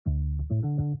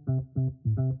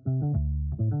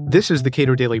This is the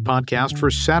Cato Daily Podcast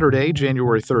for Saturday,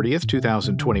 January 30th,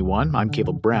 2021. I'm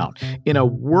Caleb Brown. In a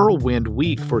whirlwind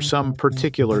week for some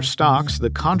particular stocks, the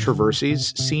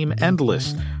controversies seem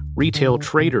endless. Retail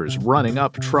traders running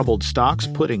up troubled stocks,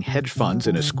 putting hedge funds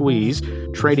in a squeeze,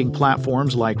 trading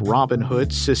platforms like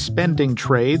Robinhood suspending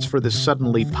trades for the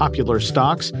suddenly popular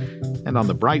stocks, and on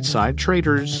the bright side,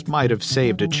 traders might have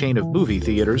saved a chain of movie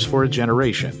theaters for a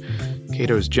generation.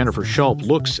 Cato's Jennifer Schulp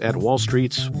looks at Wall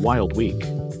Street's wild week.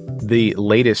 The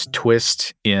latest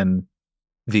twist in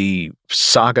the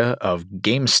saga of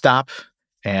GameStop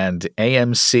and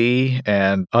AMC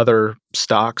and other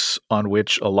stocks on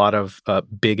which a lot of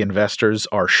big investors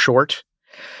are short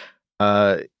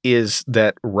is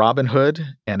that Robinhood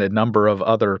and a number of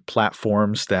other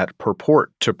platforms that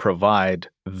purport to provide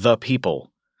the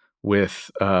people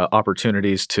with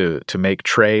opportunities to make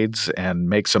trades and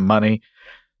make some money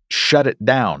shut it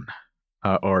down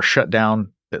or shut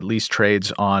down at least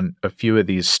trades on a few of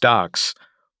these stocks.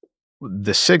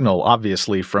 The signal,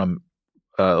 obviously, from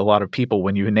a lot of people,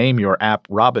 when you name your app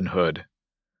Robinhood,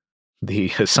 the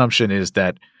assumption is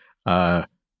that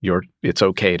it's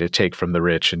okay to take from the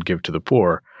rich and give to the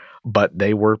poor. But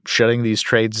they were shutting these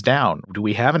trades down. Do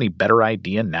we have any better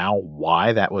idea now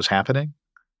why that was happening?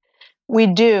 We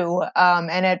do,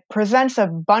 and it presents a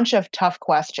bunch of tough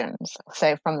questions.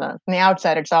 Say from the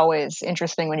outset, it's always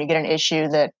interesting when you get an issue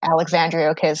that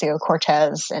Alexandria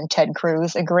Ocasio-Cortez and Ted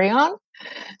Cruz agree on,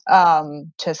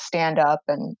 to stand up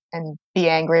and be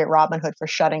angry at Robinhood for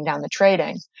shutting down the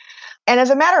trading. And as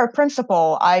a matter of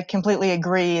principle, I completely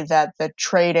agree that the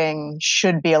trading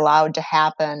should be allowed to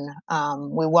happen.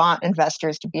 We want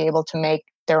investors to be able to make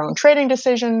their own trading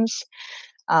decisions,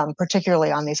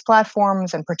 particularly on these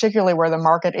platforms and particularly where the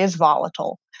market is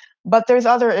volatile. But there's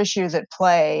other issues at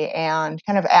play, and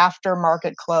kind of after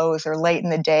market close or late in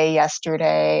the day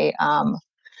yesterday,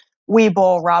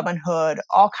 Webull, Robinhood,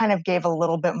 all kind of gave a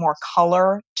little bit more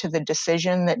color to the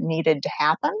decision that needed to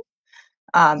happen,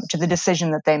 to the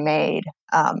decision that they made.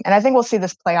 And I think we'll see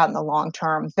this play out in the long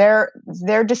term. Their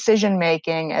decision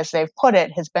making, as they've put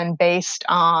it, has been based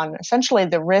on essentially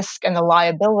the risk and the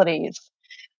liabilities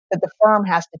that the firm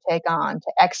has to take on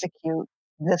to execute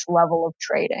this level of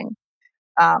trading.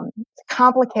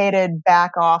 Complicated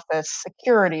back office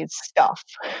securities stuff,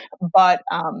 but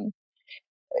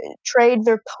trades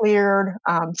are cleared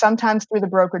sometimes through the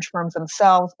brokerage firms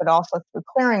themselves, but also through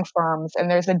clearing firms. And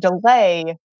there's a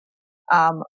delay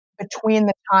um, between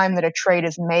the time that a trade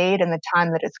is made and the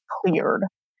time that it's cleared.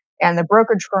 And the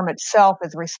brokerage firm itself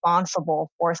is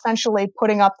responsible for essentially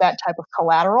putting up that type of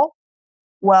collateral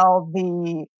while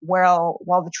the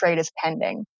trade is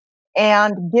pending.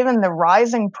 And given the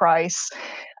rising price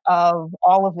of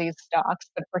all of these stocks,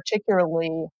 but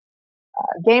particularly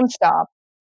GameStop,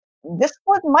 this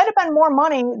might have been more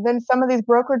money than some of these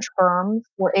brokerage firms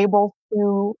were able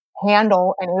to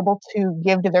handle and able to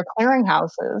give to their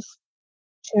clearinghouses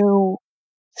to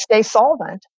stay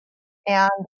solvent and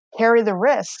carry the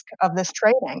risk of this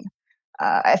trading.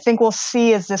 I think we'll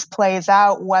see as this plays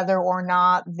out whether or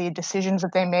not the decisions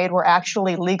that they made were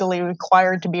actually legally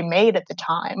required to be made at the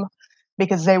time,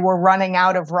 because they were running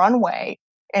out of runway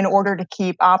in order to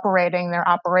keep operating their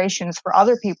operations for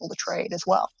other people to trade as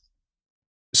well.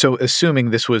 So assuming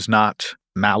this was not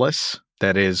malice,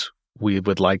 that is, we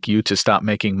would like you to stop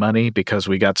making money because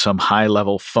we got some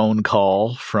high-level phone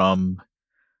call from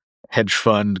hedge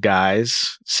fund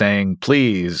guys saying,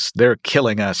 please, they're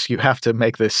killing us. You have to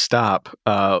make this stop.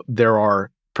 There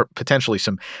are potentially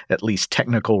some at least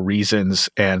technical reasons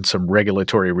and some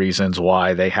regulatory reasons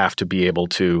why they have to be able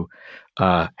to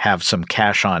have some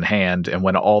cash on hand. And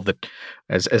when all the,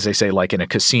 as they say, like in a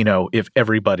casino, if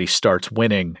everybody starts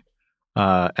winning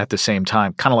at the same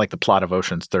time, kind of like the plot of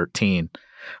Ocean's 13,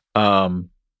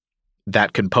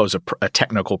 that can pose a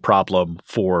technical problem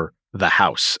for the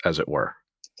house, as it were.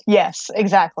 Yes,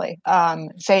 exactly.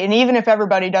 And even if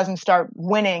everybody doesn't start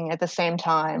winning at the same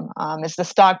time, as the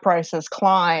stock prices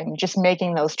climb, just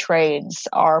making those trades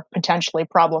are potentially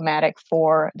problematic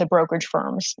for the brokerage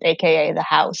firms, aka the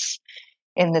house,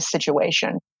 in this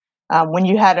situation. When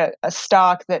you had a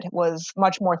stock that was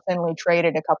much more thinly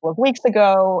traded a couple of weeks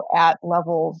ago at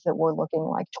levels that were looking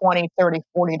like $20, $30,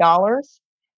 $40,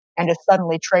 and is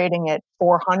suddenly trading at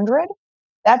 400,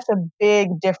 that's a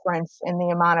big difference in the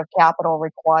amount of capital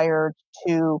required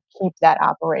to keep that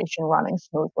operation running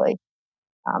smoothly.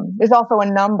 There's also a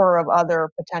number of other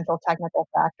potential technical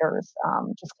factors,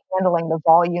 just handling the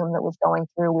volume that was going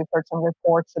through. We've heard some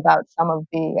reports about some of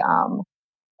the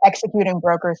executing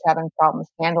brokers having problems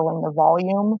handling the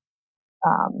volume.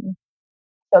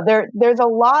 So there's a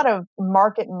lot of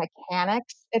market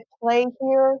mechanics at play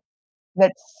here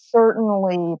that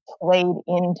certainly played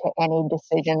into any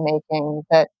decision making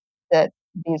that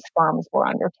these firms were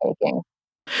undertaking.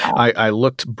 I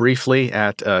looked briefly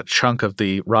at a chunk of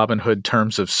the Robinhood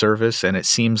terms of service, and it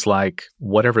seems like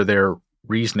whatever their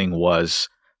reasoning was,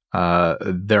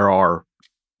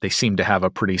 they seem to have a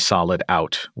pretty solid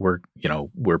out.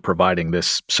 We're providing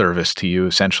this service to you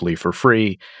essentially for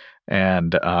free,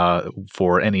 and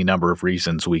for any number of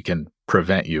reasons, we can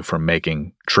prevent you from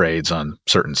making trades on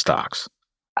certain stocks.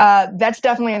 That's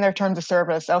definitely in their terms of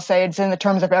service. I'll say it's in the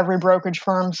terms of every brokerage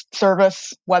firm's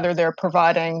service, whether they're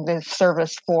providing the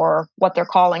service for what they're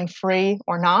calling free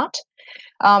or not.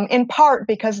 In part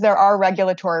because there are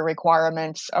regulatory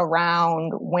requirements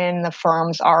around when the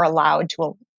firms are allowed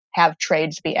to have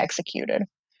trades be executed.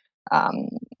 Um,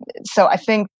 so I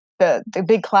think the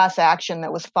big class action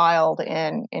that was filed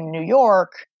in New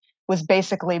York was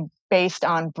basically based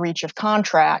on breach of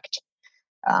contract.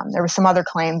 There were some other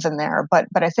claims in there, but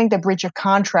I think the breach of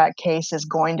contract case is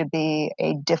going to be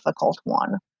a difficult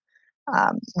one.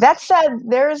 That said,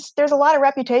 there's a lot of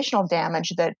reputational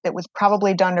damage that was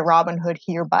probably done to Robinhood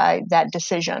here by that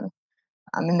decision.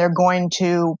 And they're going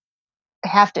to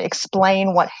have to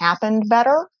explain what happened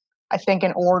better, I think,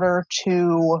 in order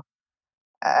to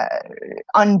uh,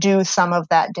 undo some of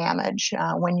that damage.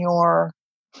 When your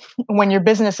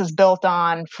business is built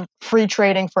on free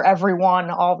trading for everyone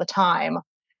all the time,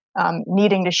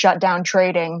 needing to shut down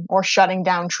trading or shutting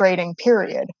down trading,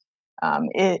 period,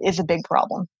 is a big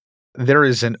problem. There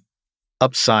is an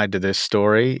upside to this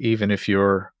story, even if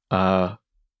you're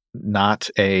not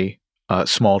a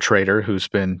small trader who's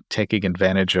been taking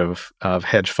advantage of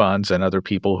hedge funds and other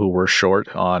people who were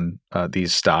short on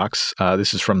these stocks.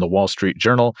 This is from the Wall Street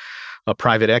Journal. A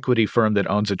private equity firm that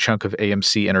owns a chunk of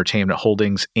AMC Entertainment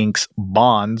Holdings Inc.'s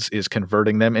bonds is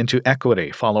converting them into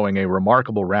equity following a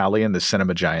remarkable rally in the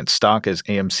cinema giant stock as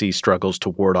AMC struggles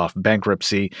to ward off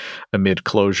bankruptcy amid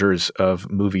closures of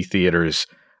movie theaters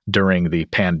during the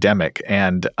pandemic.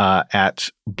 And at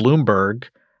Bloomberg,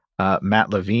 Matt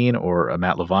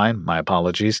Levine, my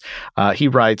apologies. He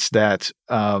writes that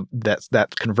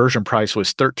that conversion price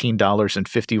was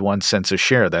 $13.51 a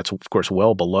share. That's of course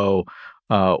well below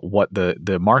what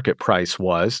the market price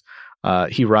was.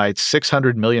 He writes,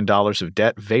 $600 million of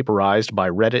debt vaporized by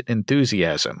Reddit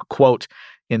enthusiasm. Quote,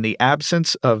 in the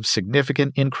absence of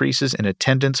significant increases in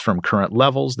attendance from current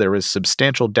levels, there is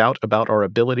substantial doubt about our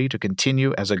ability to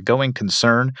continue as a going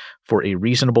concern for a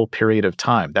reasonable period of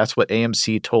time. That's what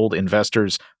AMC told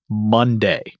investors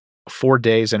Monday. 4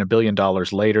 days and $1 billion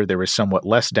later, there is somewhat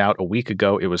less doubt. A week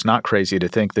ago, it was not crazy to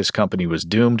think this company was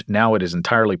doomed. Now it is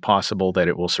entirely possible that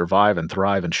it will survive and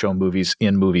thrive and show movies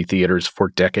in movie theaters for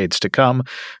decades to come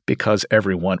because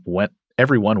everyone went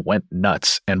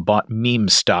nuts and bought meme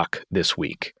stock this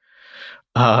week,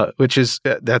 which is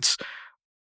that's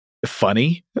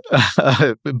funny,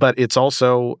 but it's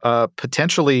also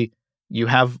potentially you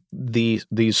have these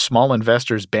small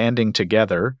investors banding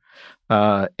together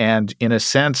and, in a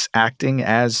sense, acting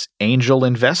as angel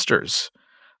investors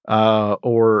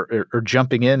or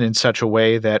jumping in such a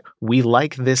way that we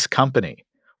like this company.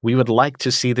 We would like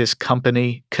to see this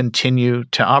company continue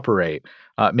to operate.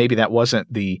 Maybe that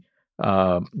wasn't the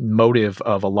motive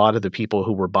of a lot of the people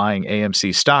who were buying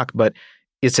AMC stock, but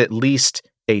it's at least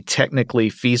a technically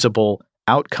feasible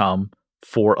outcome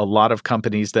for a lot of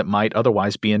companies that might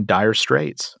otherwise be in dire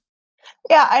straits.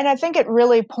 Yeah, and I think it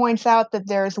really points out that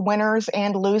there's winners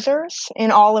and losers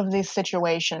in all of these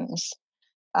situations,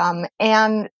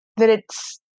 and that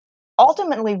it's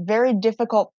ultimately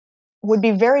would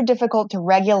be very difficult to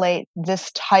regulate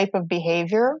this type of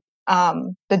behavior,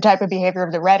 the type of behavior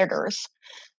of the Redditors,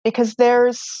 because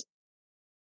there's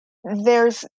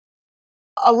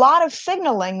a lot of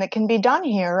signaling that can be done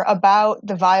here about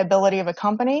the viability of a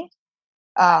company,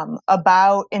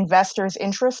 about investors'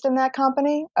 interest in that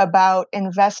company, about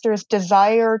investors'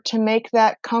 desire to make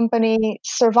that company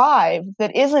survive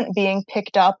that isn't being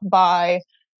picked up by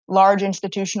large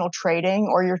institutional trading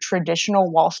or your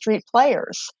traditional Wall Street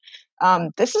players.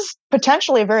 This is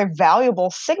potentially a very valuable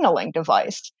signaling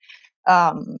device,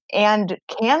 and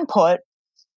can put.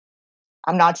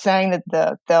 I'm not saying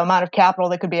that the amount of capital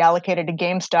that could be allocated to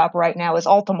GameStop right now is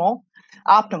optimal,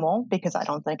 because I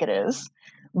don't think it is.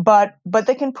 But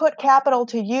they can put capital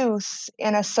to use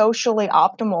in a socially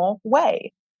optimal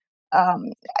way.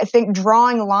 I think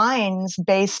drawing lines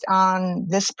based on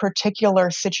this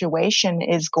particular situation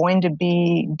is going to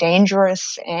be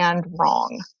dangerous and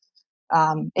wrong,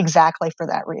 exactly for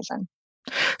that reason.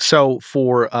 So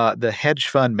for the hedge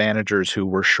fund managers who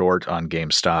were short on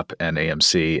GameStop and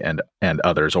AMC and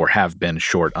others, or have been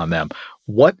short on them,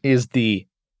 what is the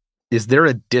Is there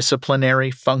a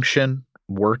disciplinary function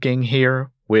working here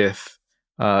with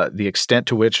the extent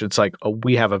to which it's like, oh,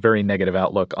 we have a very negative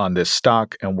outlook on this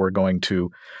stock and we're going to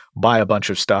buy a bunch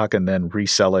of stock and then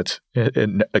resell it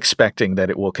expecting that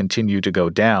it will continue to go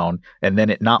down, and then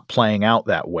it not playing out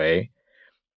that way?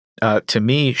 To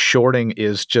me, shorting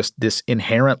is just this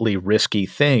inherently risky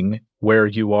thing where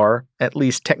you are, at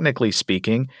least technically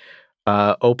speaking,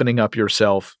 opening up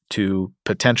yourself to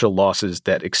potential losses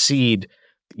that exceed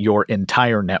your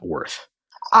entire net worth.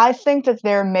 I think that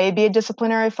there may be a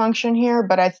disciplinary function here,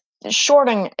 but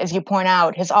shorting, as you point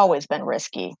out, has always been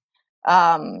risky.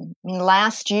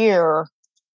 Last year,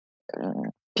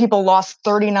 people lost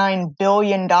 $39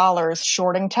 billion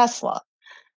shorting Tesla.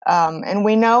 And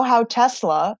we know how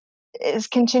Tesla has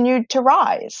continued to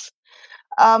rise.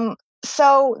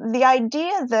 So the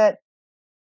idea that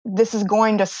this is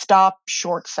going to stop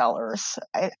short sellers,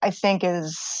 I think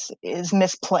is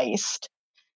misplaced.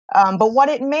 But what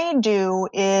it may do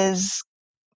is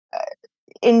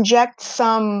inject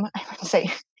some, I would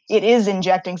say it is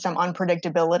injecting some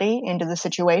unpredictability into the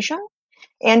situation,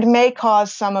 and may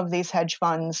cause some of these hedge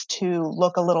funds to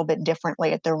look a little bit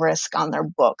differently at the risk on their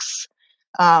books.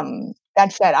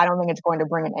 That said, I don't think it's going to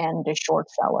bring an end to short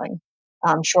selling.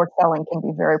 Short selling can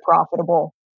be very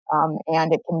profitable,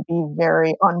 and it can be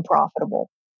very unprofitable.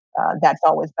 That's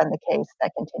always been the case.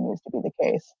 That continues to be the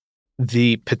case.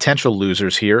 The potential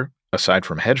losers here, aside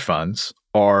from hedge funds,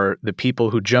 are the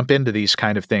people who jump into these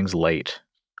kind of things late.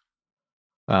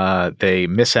 They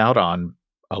miss out on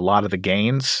a lot of the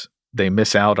gains. They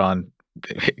miss out on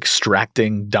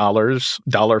extracting dollar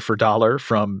for dollar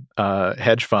from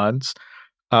hedge funds.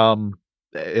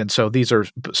 And so these are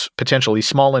potentially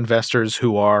small investors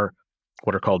who are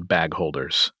what are called bag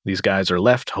holders. These guys are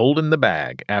left holding the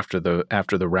bag after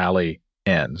the rally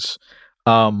ends.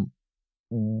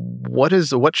 What is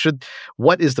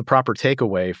the proper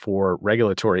takeaway for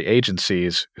regulatory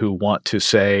agencies who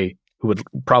would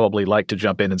probably like to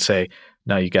jump in and say,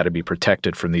 no, you got to be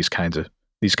protected from these kinds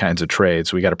of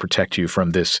trades. We got to protect you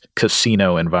from this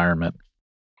casino environment?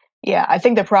 Yeah, I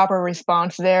think the proper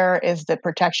response there is that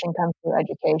protection comes through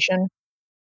education.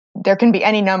 There can be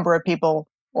any number of people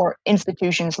or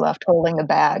institutions left holding the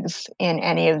bags in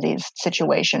any of these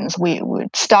situations.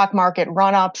 Stock market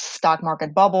run-ups, stock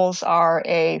market bubbles are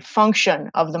a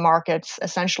function of the markets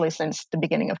essentially since the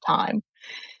beginning of time.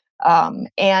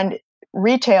 And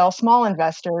retail small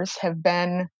investors have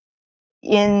been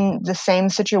in the same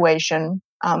situation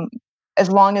as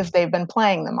long as they've been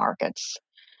playing the markets.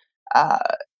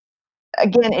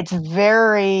 Again, it's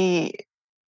very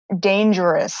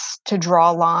dangerous to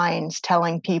draw lines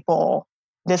telling people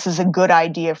this is a good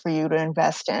idea for you to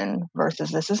invest in versus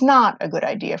this is not a good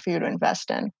idea for you to invest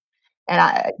in. And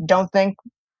I don't think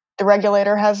the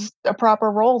regulator has a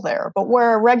proper role there. But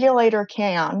where a regulator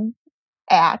can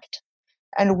act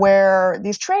and where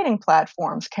these trading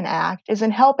platforms can act is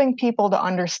in helping people to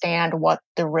understand what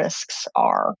the risks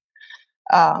are.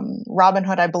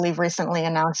 Robinhood, I believe, recently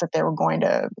announced that they were going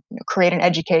to create an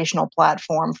educational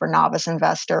platform for novice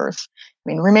investors. I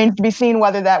mean, remains to be seen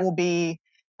whether that will be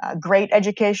great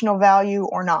educational value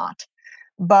or not.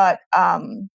 But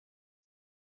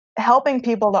helping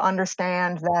people to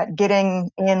understand that getting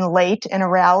in late in a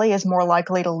rally is more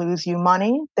likely to lose you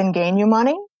money than gain you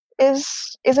money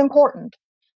is important.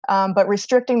 But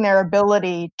restricting their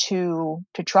ability to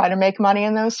try to make money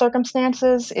in those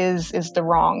circumstances is the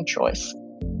wrong choice.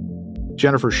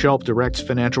 Jennifer Schulp directs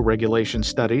financial regulation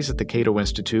studies at the Cato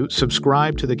Institute.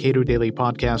 Subscribe to the Cato Daily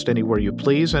Podcast anywhere you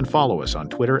please and follow us on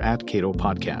Twitter @Cato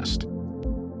Podcast.